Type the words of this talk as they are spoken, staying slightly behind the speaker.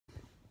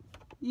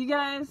You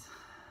guys,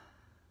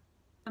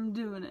 I'm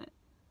doing it.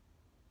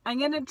 I'm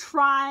going to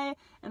try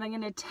and I'm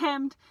going to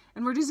attempt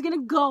and we're just going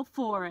to go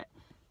for it.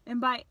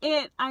 And by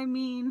it, I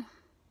mean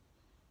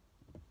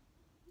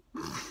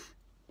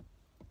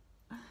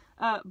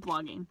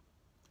vlogging.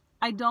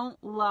 I don't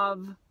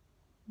love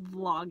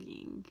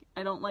vlogging.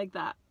 I don't like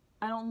that.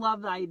 I don't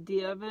love the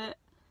idea of it.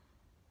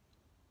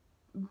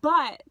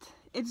 But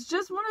it's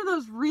just one of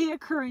those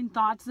reoccurring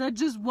thoughts that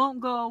just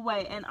won't go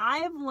away. And I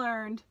have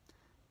learned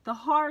the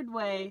hard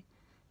way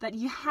that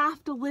you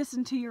have to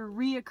listen to your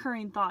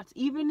reoccurring thoughts,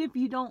 even if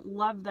you don't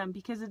love them,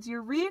 because it's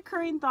your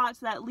reoccurring thoughts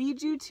that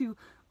lead you to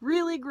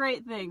really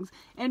great things.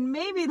 And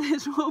maybe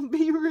this won't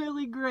be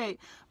really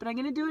great, but I'm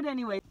gonna do it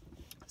anyway.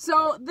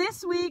 So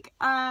this week,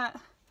 I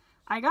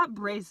got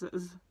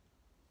braces.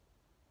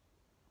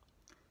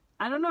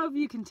 I don't know if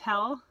you can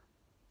tell.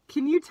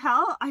 Can you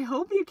tell? I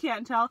hope you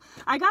can't tell.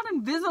 I got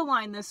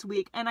Invisalign this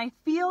week and I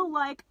feel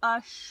like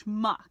a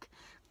schmuck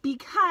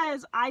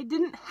because I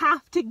didn't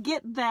have to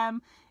get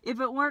them if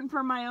it weren't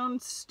for my own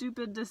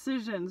stupid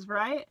decisions,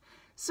 right?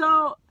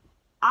 So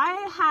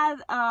I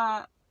had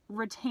a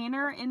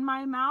retainer in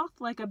my mouth,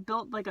 like a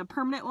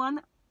permanent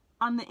one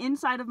on the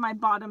inside of my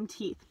bottom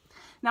teeth.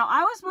 Now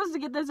I was supposed to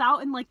get this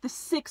out in like the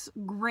 6th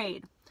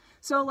grade.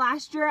 So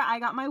last year I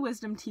got my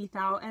wisdom teeth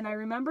out and I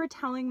remember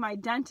telling my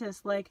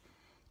dentist, like,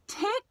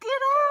 take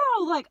it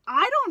out, like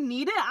I don't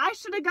need it, I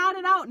should have got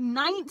it out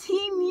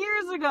 19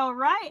 years ago,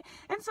 right?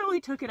 And so we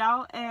took it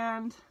out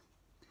and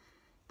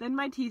then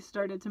my teeth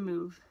started to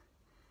move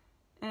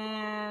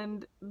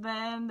and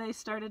then they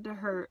started to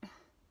hurt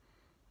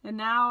and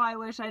now I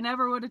wish I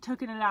never would have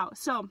taken it out.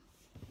 So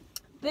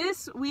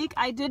this week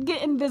I did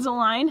get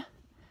Invisalign.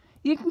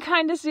 You can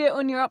kind of see it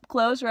when you're up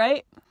close,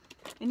 right?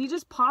 And you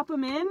just pop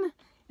them in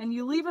and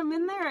you leave them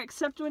in there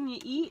except when you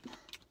eat.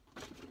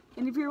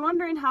 And if you're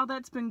wondering how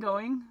that's been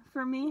going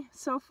for me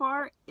so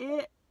far,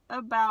 it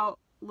about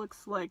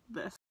looks like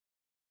this.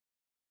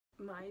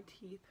 My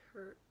teeth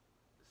hurt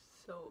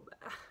so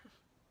bad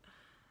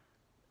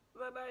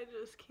that I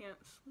just can't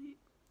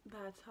sleep.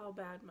 That's how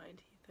bad my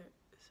teeth hurt.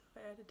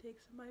 So I had to take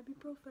some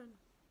ibuprofen.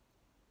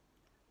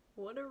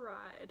 What a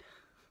ride.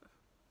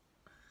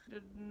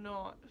 Did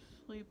not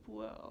sleep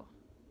well.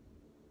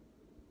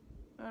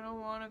 I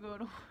don't want to go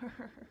to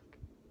work.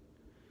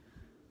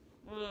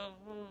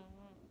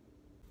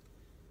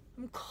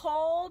 I'm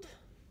cold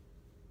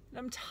and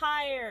I'm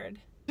tired.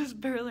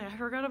 Just barely. I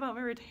forgot about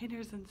my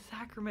retainers in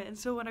sacrament, and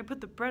so when I put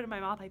the bread in my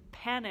mouth I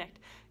panicked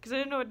because I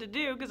didn't know what to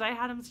do because I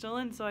had them still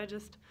in, so I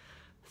just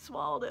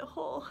swallowed it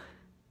whole.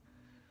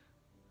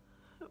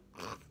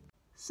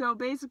 So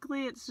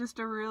basically it's just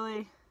a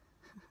really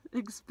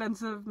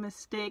expensive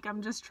mistake.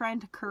 I'm just trying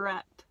to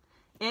correct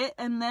it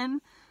and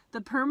then the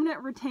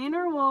permanent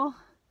retainer will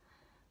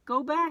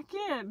go back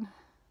in.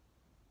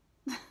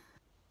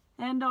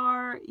 And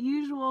our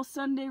usual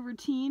Sunday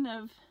routine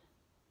of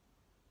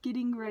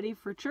getting ready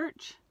for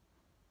church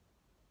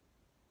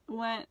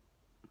went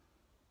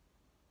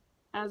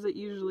as it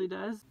usually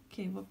does.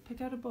 Okay, well,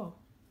 pick out a bow.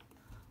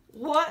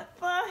 What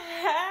the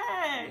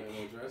heck? You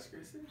want a dress,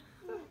 Gracie?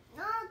 No,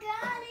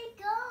 Daddy,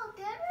 go,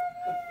 get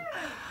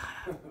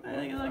it. I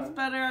think it looks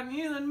better on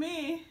you than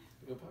me.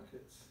 Go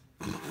pockets.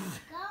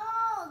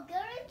 Go,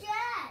 get a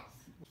dress.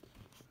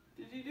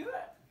 Did you do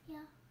it?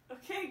 Yeah.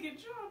 Okay, good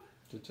job.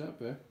 Good job,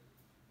 babe.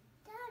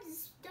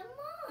 That's the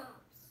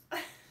mom's.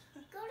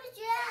 Go to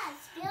dress,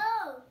 go.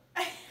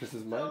 This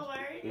is my dress.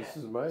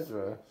 It's mine.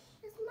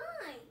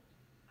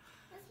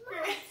 It's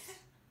mine.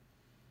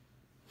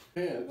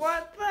 Pants.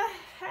 What the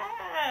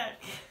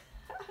heck?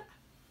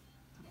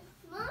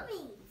 It's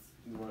Mommy's.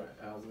 You want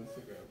Al's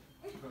Instagram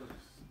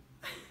post?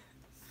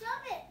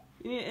 Stop it.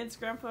 You need an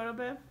Instagram photo,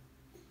 babe?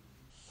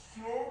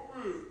 Stop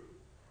it.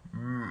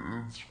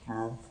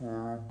 Instagram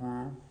photo,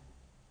 babe.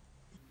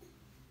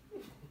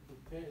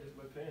 Hey, it's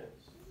my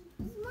pants.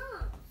 It's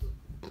Mom's.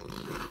 It's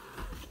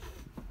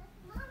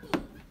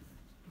Mommy's.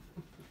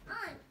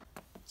 On.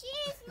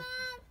 Cheese,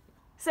 Mom.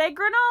 Say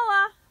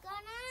granola.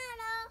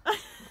 Banana.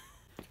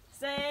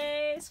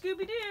 Say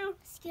Scooby-Doo.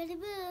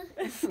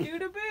 Scooty-boo.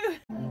 Scooty-boo.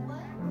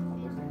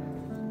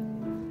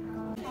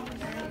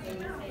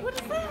 What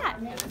is that?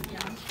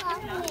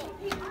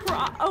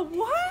 A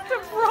what? A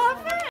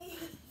prophet?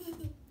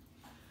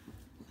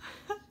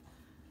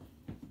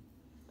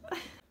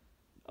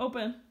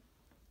 Open.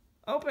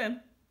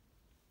 Open.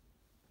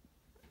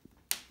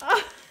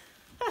 Oh,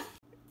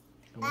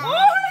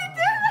 he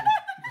did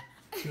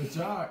it! Good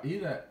job.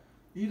 Eat it.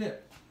 Eat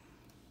it.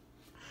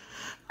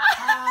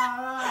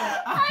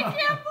 I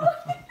can't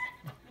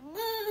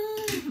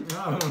believe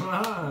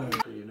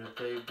Alright. And if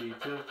they be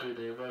filthy,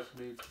 they must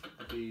need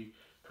to be.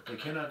 They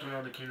cannot dwell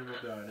in the kingdom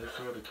of God. That's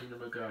why the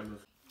kingdom of God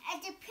must.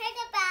 At the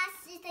prayer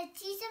basket, the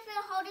teacher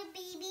will hold a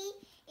baby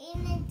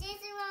in the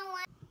Disneyland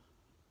one.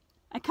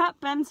 I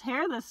cut Ben's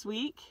hair this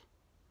week.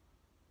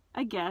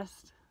 I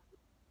guessed.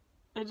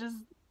 I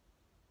just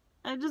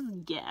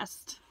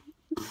guessed.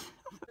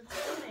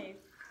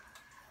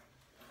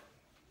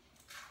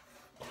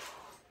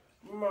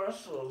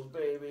 Muscles,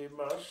 baby,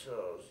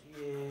 muscles.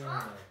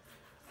 Yeah.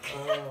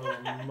 Oh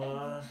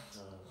my.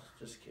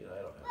 Just kidding,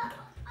 I don't have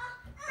one.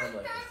 I'm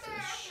like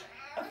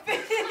a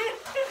fish.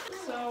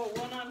 So,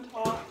 one on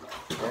top.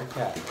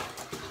 Haircut.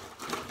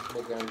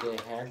 We're gonna get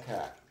a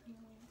haircut.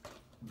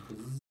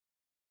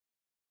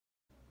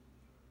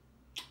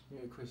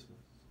 Merry Christmas.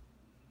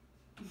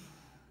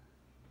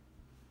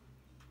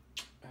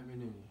 Happy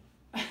New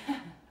Year.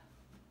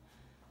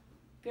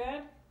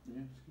 Good?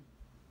 Yeah.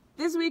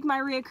 This week my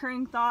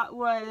reoccurring thought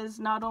was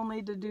not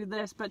only to do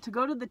this, but to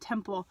go to the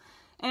temple.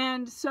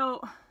 And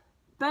so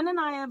Ben and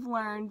I have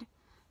learned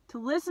to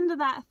listen to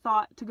that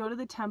thought to go to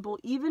the temple,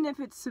 even if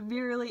it's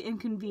severely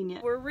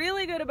inconvenient. We're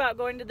really good about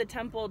going to the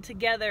temple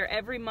together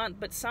every month,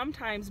 but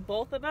sometimes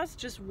both of us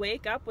just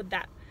wake up with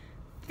that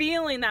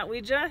feeling that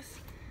we just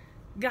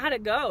gotta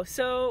go.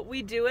 So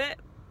we do it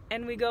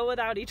and we go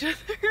without each other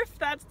if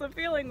that's the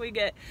feeling we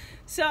get.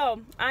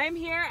 So I'm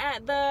here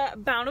at the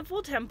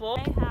Bountiful Temple.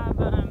 I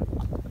have a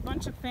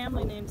bunch of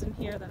family names in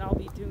here that I'll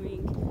be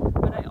doing,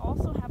 but I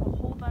also have a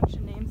whole bunch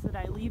of names that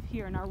I leave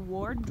here in our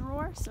ward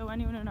drawer, so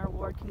anyone in our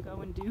ward can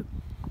go and do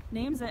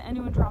names that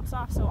anyone drops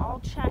off. So I'll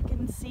check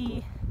and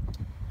see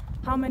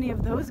how many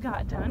of those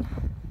got done.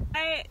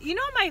 You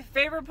know, my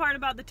favorite part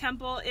about the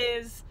temple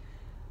is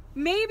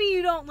maybe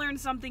you don't learn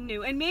something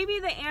new, and maybe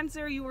the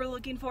answer you were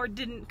looking for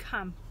didn't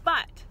come,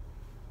 but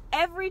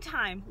every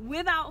time,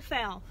 without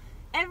fail,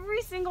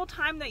 every single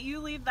time that you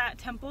leave that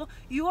temple,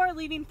 you are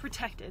leaving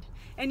protected,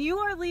 and you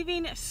are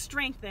leaving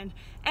strengthened,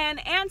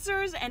 and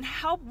answers and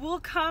help will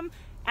come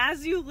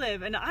as you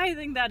live, and I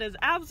think that is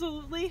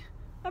absolutely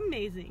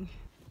amazing.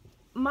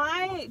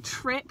 My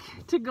trick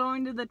to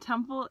going to the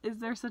temple, is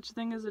there such a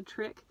thing as a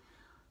trick?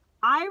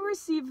 I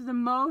receive the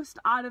most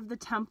out of the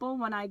temple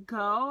when I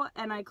go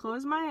and I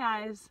close my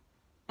eyes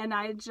and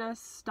I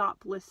just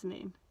stop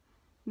listening.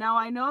 Now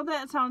I know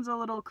that sounds a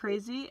little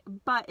crazy,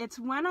 but it's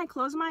when I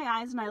close my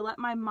eyes and I let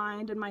my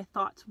mind and my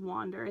thoughts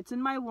wander. It's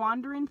in my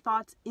wandering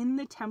thoughts in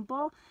the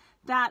temple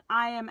that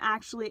I am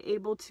actually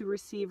able to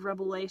receive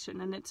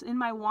revelation. And it's in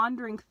my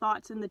wandering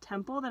thoughts in the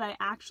temple that I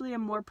actually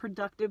am more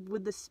productive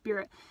with the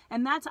Spirit.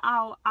 And that's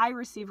how I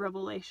receive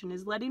revelation,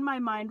 is letting my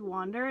mind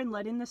wander and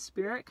letting the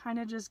Spirit kind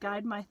of just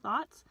guide my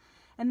thoughts.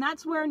 And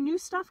that's where new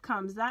stuff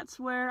comes. That's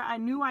where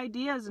new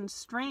ideas and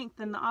strength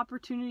and the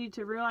opportunity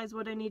to realize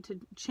what I need to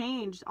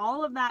change.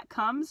 All of that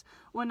comes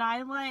when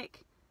I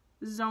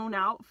zone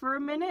out for a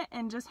minute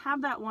and just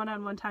have that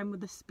one-on-one time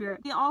with the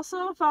Spirit. We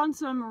also found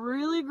some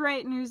really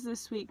great news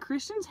this week.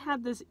 Christian's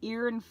had this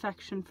ear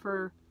infection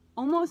for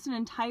almost an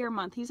entire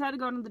month. He's had to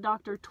go to the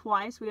doctor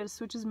twice. We had to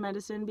switch his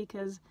medicine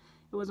because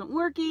it wasn't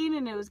working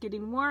and it was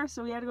getting worse.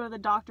 So we had to go to the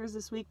doctors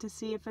this week to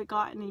see if it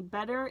got any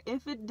better.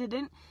 If it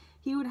didn't,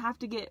 he would have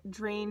to get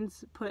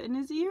drains put in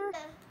his ear.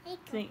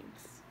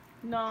 Thanks.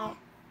 No.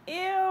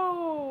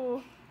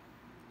 Ew.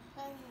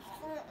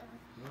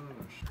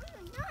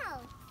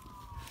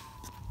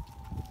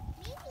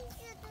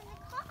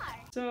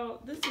 So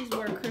this is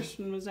where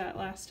Christian was at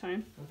last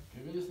time.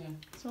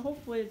 So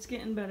hopefully it's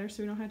getting better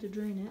so we don't have to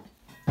drain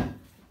it.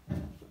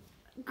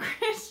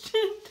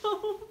 Christian,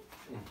 don't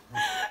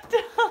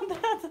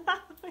that's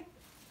happening.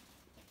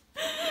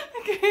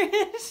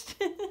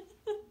 Christian.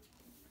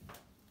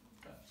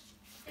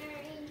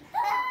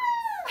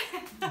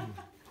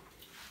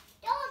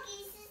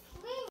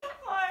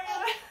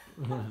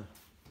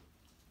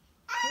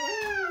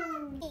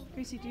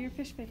 Gracie, do your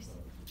fish face.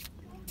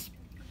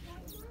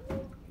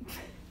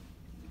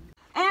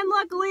 And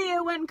luckily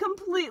it went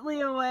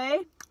completely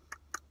away.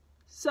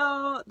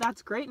 So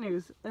that's great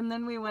news. And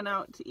then we went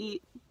out to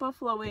eat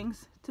buffalo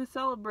wings to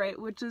celebrate,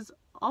 which is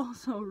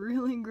also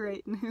really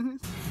great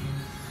news. So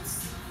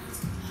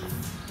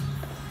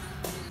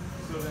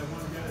that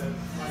one guy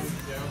that's fighting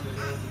down the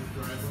hill in the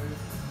driveway,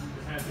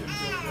 had him go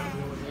down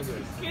the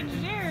hill. Good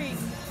sharing.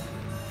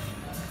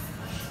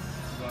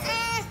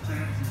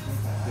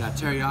 We got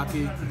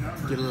teriyaki,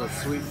 get a little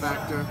sweet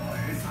factor,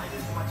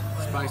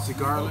 spicy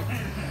garlic,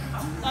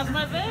 That's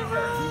my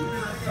favorite.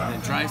 and then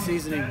dry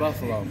seasoning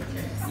buffalo.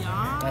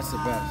 Yeah. That's the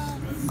best.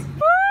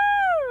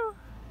 Woo!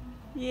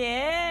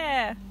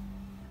 Yeah.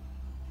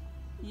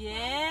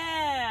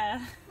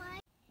 Yeah.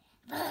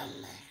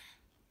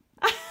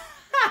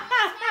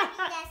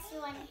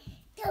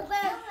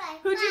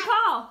 Who'd you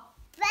call?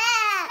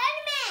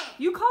 Spider-Man!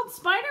 You called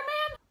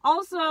Spider-Man?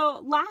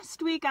 Also,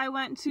 last week I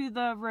went to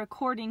the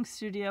recording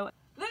studio.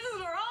 This is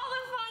where all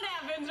the fun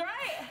happens,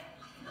 right?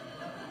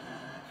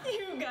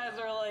 You guys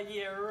are like,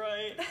 yeah,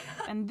 right.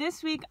 And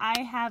this week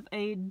I have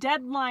a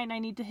deadline I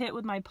need to hit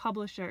with my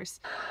publishers.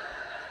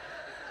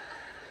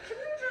 Can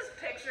you just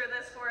picture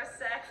this for a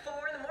sec? 4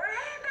 in the morning?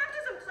 Hey,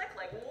 baptism click,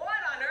 like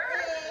what on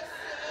earth?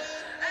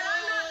 And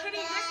I'm not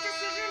kidding, this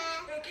decision,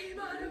 it came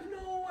out of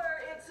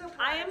nowhere. It's so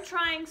I am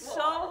trying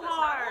so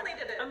hard.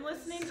 I'm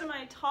listening to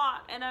my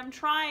talk and I'm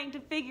trying to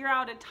figure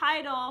out a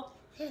title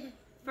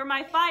for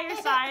my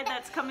fireside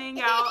that's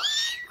coming out.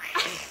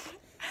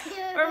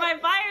 For my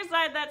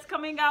fireside that's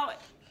coming out,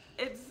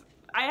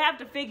 I have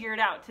to figure it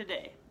out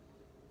today.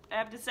 I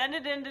have to send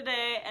it in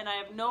today and I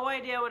have no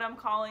idea what I'm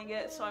calling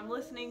it, so I'm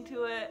listening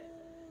to it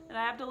and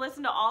I have to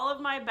listen to all of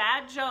my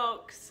bad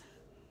jokes.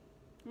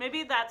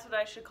 Maybe that's what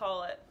I should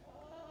call it.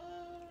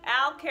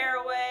 Al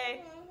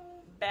Carraway,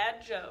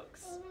 bad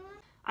jokes.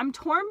 I'm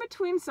torn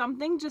between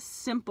something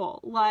just simple,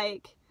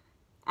 like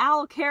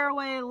Al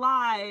Carraway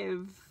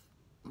Live,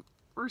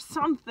 or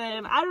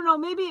something. I don't know,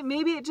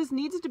 maybe it just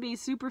needs to be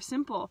super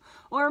simple.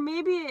 Or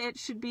maybe it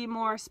should be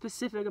more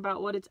specific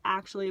about what it's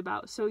actually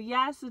about. So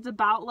yes, it's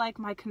about like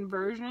my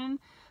conversion,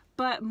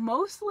 but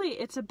mostly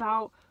it's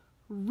about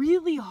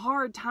really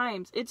hard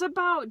times. It's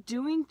about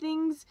doing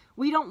things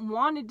we don't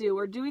want to do,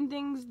 or doing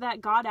things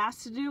that God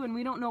asks to do and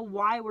we don't know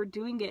why we're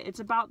doing it. It's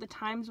about the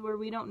times where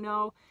we don't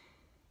know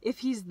if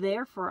he's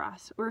there for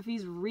us, or if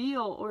he's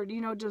real, or,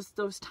 you know, just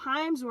those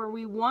times where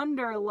we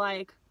wonder,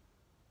 like,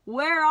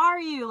 where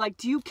are you? Like,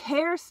 do you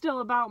care still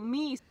about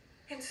me?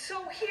 And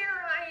so here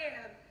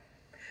I am,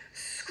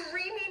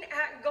 screaming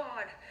at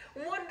God,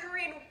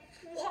 wondering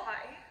why,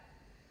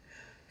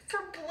 for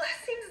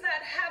blessings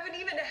that haven't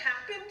even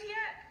happened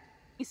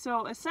yet.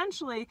 So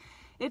essentially,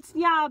 it's,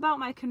 yeah, about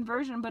my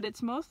conversion, but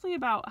it's mostly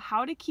about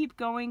how to keep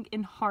going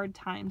in hard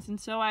times. And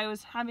so I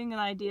was having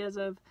ideas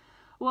of,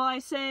 well, I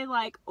say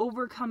like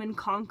overcome and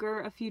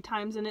conquer a few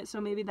times in it, so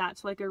maybe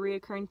that's like a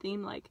reoccurring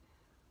theme. Like,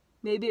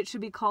 maybe it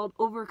should be called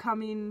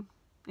overcoming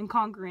and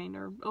conquering,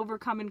 or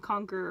overcome and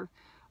conquer,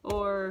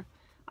 or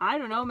I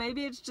don't know,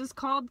 maybe it's just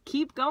called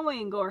keep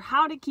going, or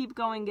how to keep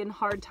going in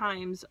hard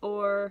times,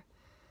 or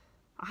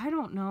I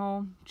don't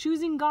know,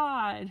 choosing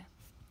God.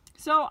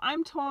 So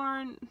I'm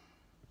torn.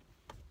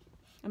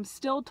 I'm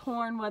still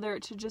torn whether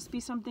it should just be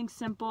something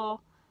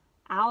simple,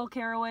 Al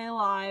Carraway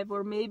Live,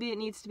 or maybe it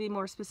needs to be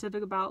more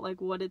specific about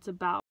like what it's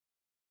about.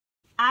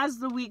 As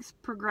the weeks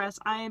progress,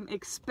 I am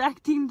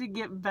expecting to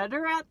get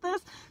better at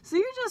this, so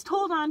you just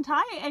hold on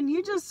tight and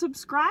you just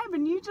subscribe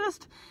and you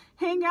just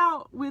hang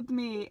out with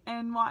me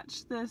and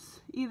watch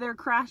this either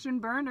crash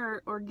and burn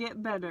or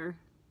get better.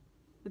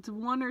 It's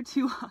one or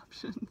two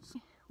options.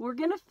 We're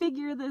gonna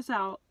figure this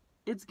out.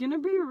 It's gonna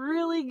be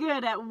really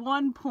good at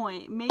one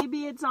point.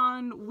 Maybe it's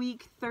on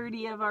week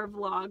 30 of our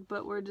vlog,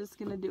 but we're just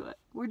gonna do it.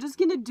 We're just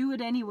gonna do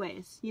it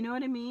anyways. You know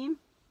what I mean?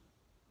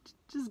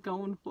 Just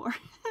going for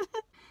it.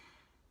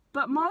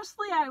 But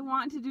mostly I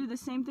want to do the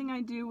same thing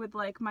I do with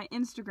like my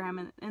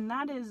Instagram, and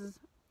that is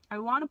I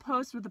want to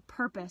post with a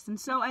purpose. And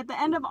so at the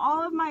end of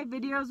all of my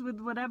videos with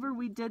whatever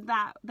we did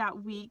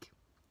that week,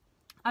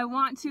 I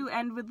want to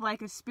end with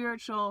like a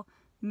spiritual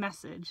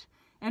message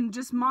and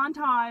just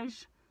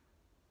montage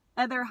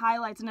other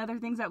highlights and other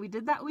things that we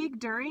did that week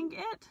during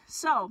it.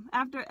 So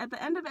at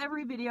the end of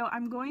every video,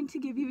 I'm going to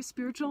give you a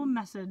spiritual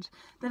message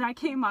that I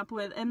came up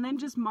with, and then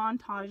just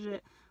montage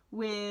it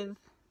with,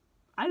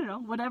 I don't know,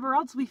 whatever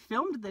else we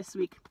filmed this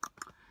week.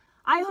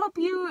 I hope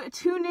you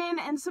tune in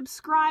and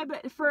subscribe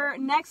for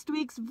next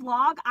week's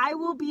vlog. I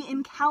will be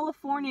in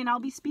California, and I'll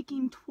be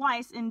speaking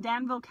twice in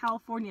Danville,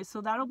 California. So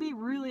that'll be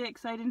really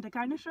exciting to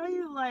kind of show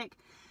you like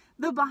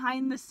the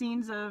behind the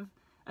scenes of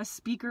a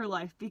speaker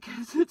life,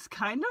 because it's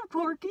kind of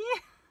quirky.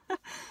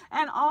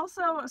 And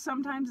also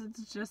sometimes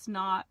it's just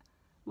not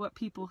what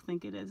people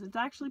think it is. It's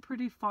actually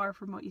pretty far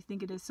from what you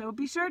think it is. So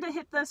be sure to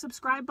hit the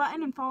subscribe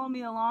button and follow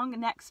me along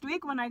next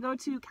week when I go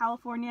to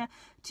California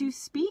to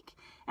speak.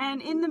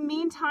 And in the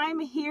meantime,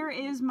 here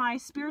is my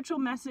spiritual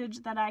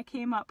message that I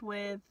came up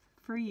with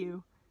for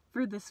you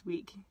for this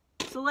week.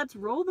 So let's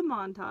roll the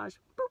montage.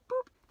 Boop,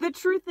 boop. The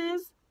truth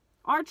is,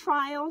 our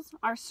trials,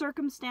 our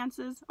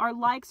circumstances, our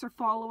likes or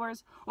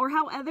followers, or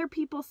how other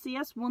people see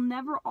us will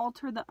never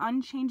alter the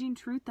unchanging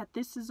truth that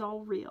this is all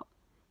real.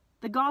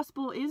 The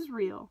gospel is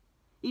real.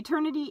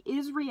 Eternity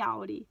is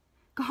reality.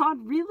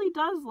 God really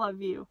does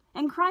love you,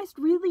 and Christ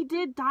really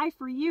did die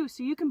for you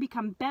so you can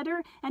become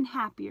better and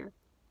happier.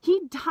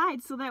 He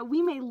died so that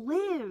we may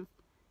live.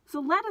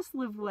 So let us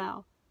live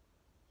well.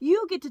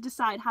 You get to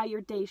decide how your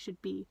day should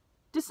be.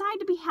 Decide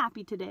to be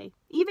happy today,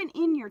 even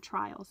in your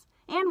trials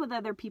and with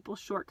other people's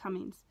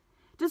shortcomings.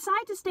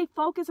 Decide to stay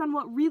focused on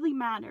what really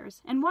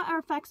matters and what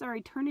affects our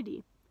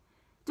eternity.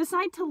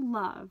 Decide to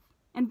love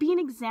and be an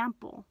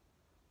example.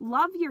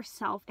 Love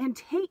yourself and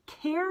take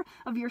care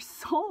of your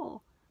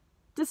soul.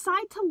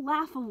 Decide to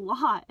laugh a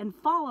lot and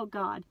follow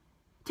God.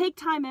 Take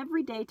time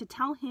every day to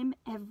tell Him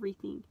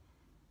everything.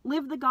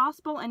 Live the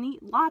gospel and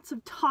eat lots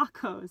of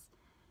tacos.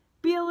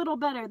 Be a little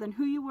better than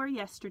who you were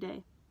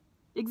yesterday.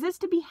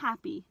 Exist to be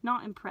happy,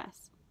 not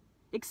impress.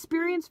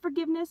 Experience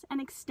forgiveness and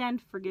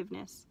extend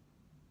forgiveness.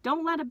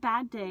 Don't let a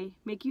bad day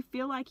make you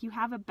feel like you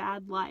have a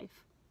bad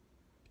life.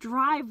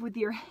 Drive with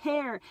your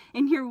hair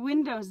and your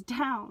windows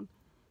down.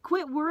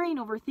 Quit worrying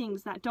over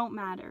things that don't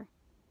matter.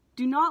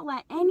 Do not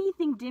let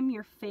anything dim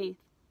your faith,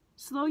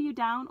 slow you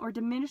down, or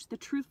diminish the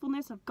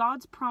truthfulness of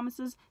God's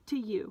promises to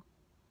you.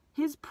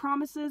 His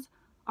promises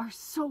are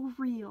so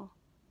real,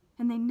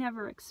 and they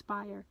never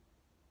expire.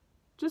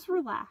 Just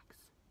relax,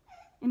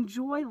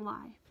 enjoy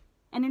life,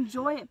 and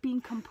enjoy it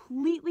being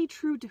completely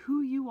true to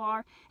who you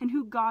are and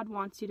who God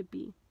wants you to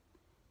be.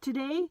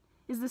 Today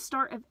is the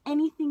start of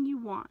anything you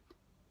want.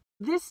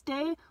 This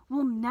day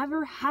will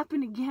never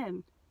happen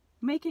again.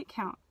 Make it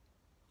count.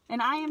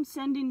 And I am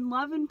sending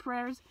love and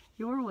prayers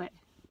your way.